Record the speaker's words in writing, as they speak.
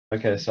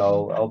Okay,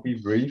 so I'll be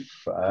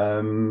brief.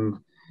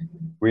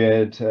 We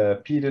had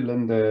Peter,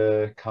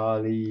 Linda,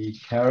 Carly,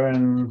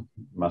 Karen,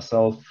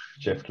 myself,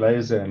 Jeff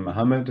Glazer, and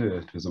Mohammed.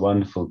 It was a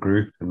wonderful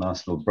group, a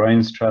nice little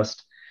brains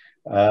trust.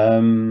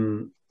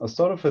 I'll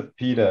start off with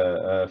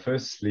Peter.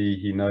 Firstly,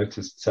 he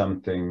noticed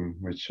something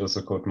which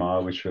also caught my eye,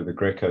 which were the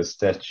Greco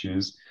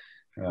statues,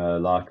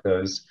 like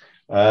those.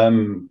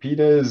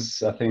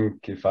 Peter's, I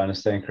think, if I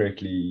understand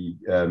correctly,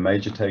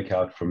 major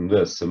takeout from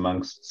this,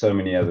 amongst so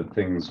many other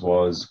things,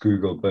 was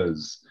Google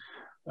Biz,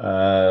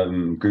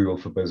 Google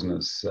for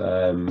Business.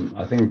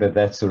 I think that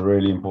that's a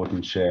really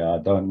important share. I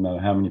don't know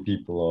how many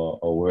people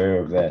are aware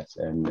of that,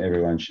 and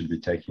everyone should be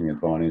taking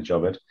advantage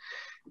of it.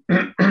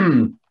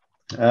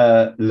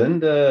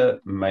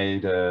 Linda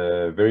made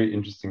a very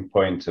interesting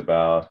point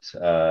about,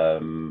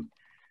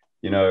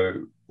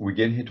 we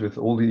get hit with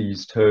all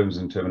these terms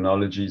and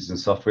terminologies and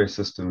software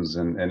systems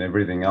and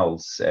everything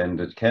else,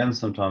 and it can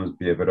sometimes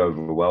be a bit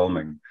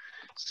overwhelming.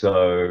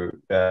 So,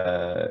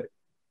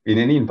 in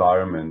any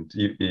environment,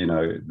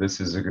 this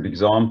is a good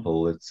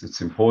example. It's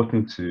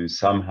important to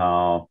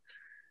somehow,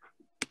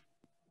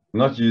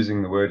 not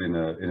using the word in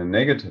a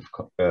negative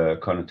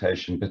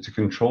connotation, but to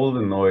control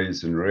the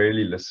noise and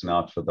really listen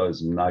out for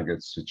those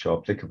nuggets which are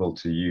applicable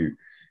to you,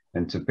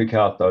 and to pick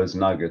out those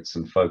nuggets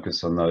and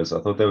focus on those. I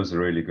thought that was a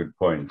really good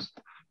point.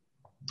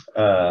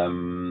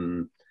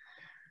 Then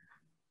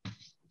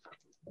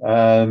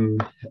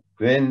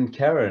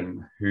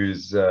Karen,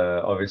 who's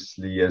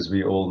obviously, as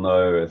we all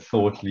know, a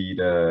thought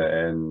leader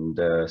and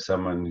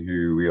someone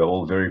who we are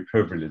all very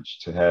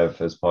privileged to have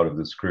as part of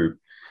this group,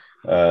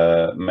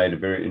 made a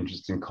very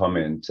interesting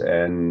comment,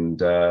 and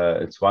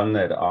it's one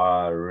that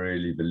I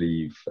really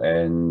believe.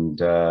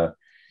 And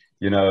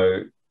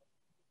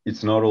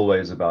it's not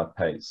always about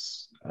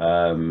pace.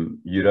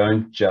 You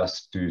don't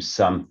just do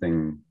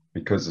something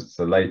because it's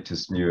the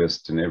latest,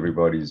 newest, and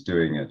everybody's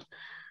doing it.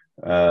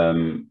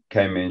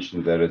 Kay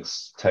mentioned that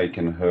it's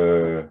taken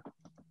her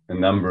a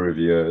number of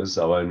years.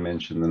 I won't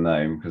mention the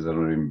name because I don't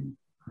want to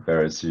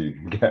embarrass you,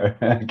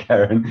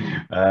 Karen,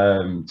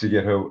 to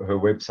get her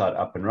website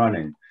up and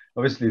running.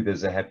 Obviously,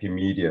 there's a happy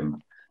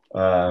medium,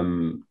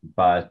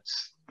 but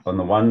on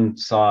the one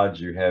side,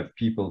 you have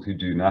people who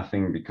do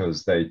nothing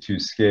because they're too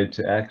scared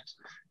to act.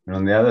 And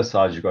on the other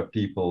side, you've got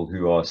people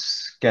who are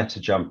scatter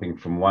jumping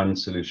from one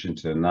solution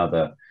to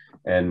another,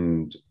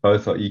 and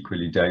both are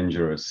equally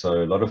dangerous.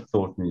 So a lot of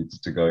thought needs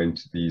to go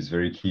into these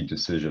very key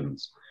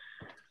decisions.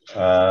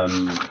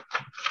 Jeff's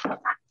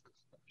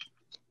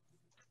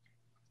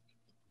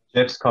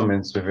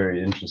comments were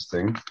very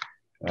interesting.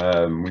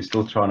 We're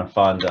still trying to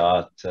find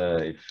out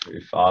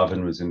if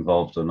Ivan was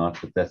involved or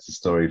not, but that's a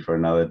story for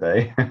another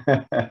day.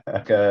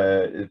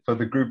 For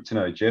the group to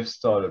know, Jeff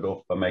started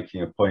off by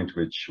making a point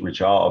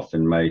which I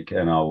often make,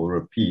 and I will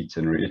repeat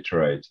and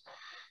reiterate,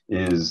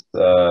 is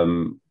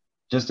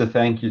just a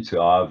thank you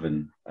to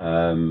Ivan.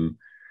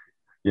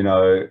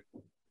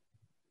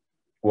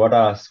 What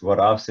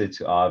I've said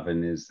to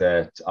Ivan is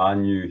that I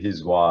knew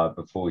his why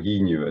before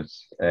he knew it,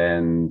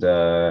 and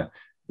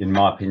in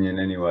my opinion,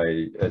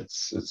 anyway,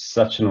 it's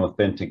such an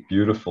authentic,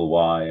 beautiful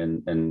why,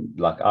 and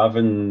like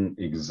Ivan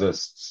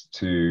exists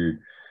to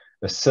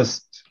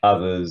assist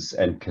others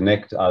and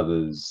connect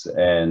others,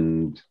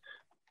 and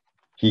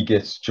he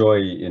gets joy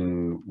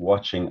in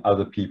watching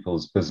other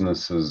people's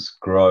businesses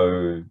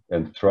grow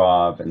and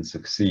thrive and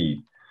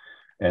succeed.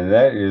 And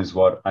that is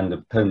what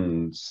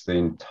underpins the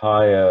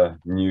entire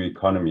new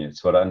economy.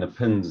 It's what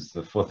underpins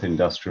the fourth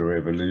industrial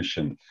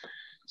revolution.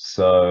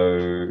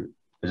 So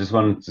I just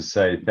wanted to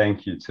say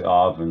thank you to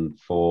Arvin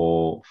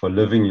for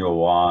living your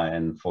why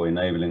and for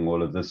enabling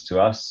all of this to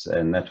us.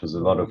 And that was a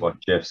lot of what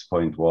Jeff's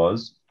point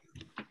was.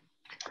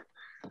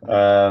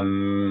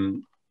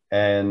 The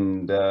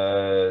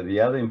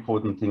other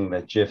important thing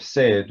that Jeff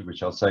said,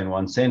 which I'll say in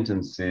one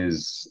sentence,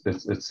 is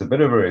it's a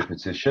bit of a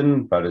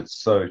repetition, but it's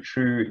so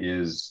true,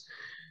 is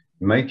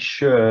make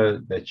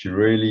sure that you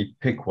really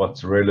pick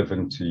what's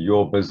relevant to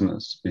your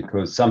business,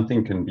 because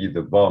something can be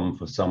the bomb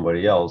for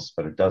somebody else,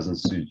 but it doesn't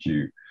suit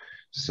you.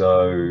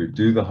 So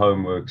do the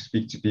homework,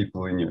 speak to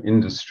people in your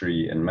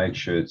industry, and make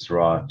sure it's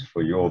right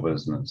for your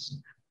business.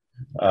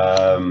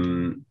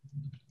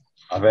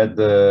 I've had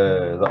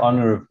the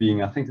honor of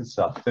being, I think it's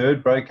our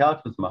third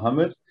breakout with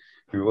Mohammed,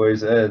 who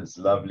always adds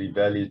lovely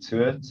value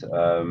to it.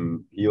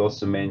 He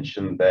also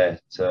mentioned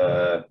that,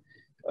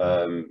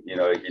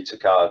 he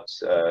took out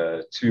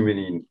too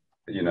many,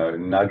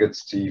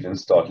 nuggets to even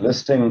start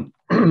listing,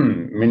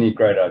 many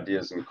great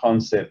ideas and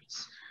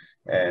concepts,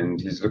 and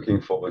he's looking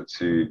forward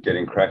to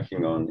getting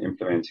cracking on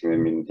implementing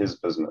them in his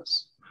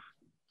business.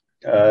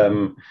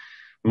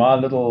 My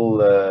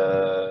little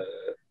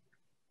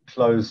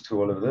close to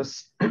all of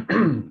this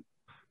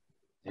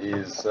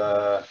is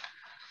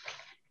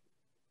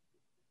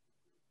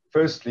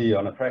firstly,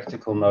 on a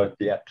practical note,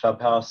 the app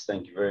Clubhouse.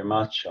 Thank you very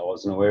much. I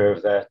wasn't aware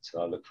of that.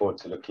 I look forward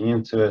to looking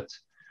into it.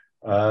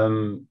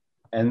 And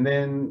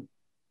then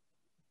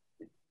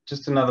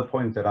just another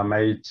point that I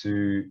made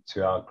to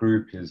our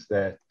group is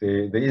that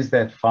there is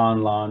that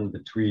fine line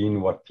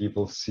between what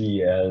people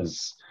see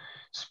as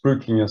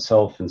spruiking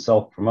yourself in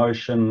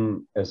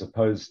self-promotion as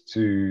opposed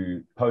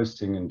to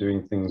posting and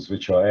doing things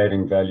which are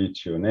adding value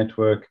to your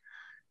network.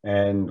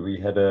 And we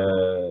had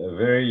a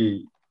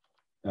very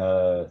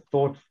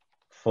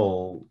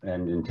thoughtful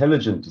and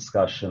intelligent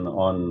discussion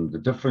on the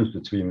difference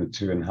between the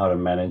two and how to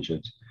manage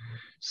it.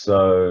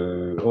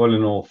 So all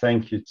in all,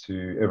 thank you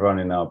to everyone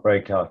in our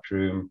breakout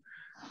room.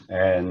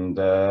 And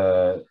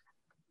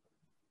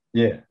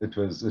yeah, it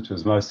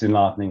was most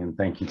enlightening, and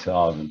thank you to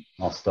Arvin.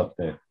 I'll stop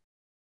there.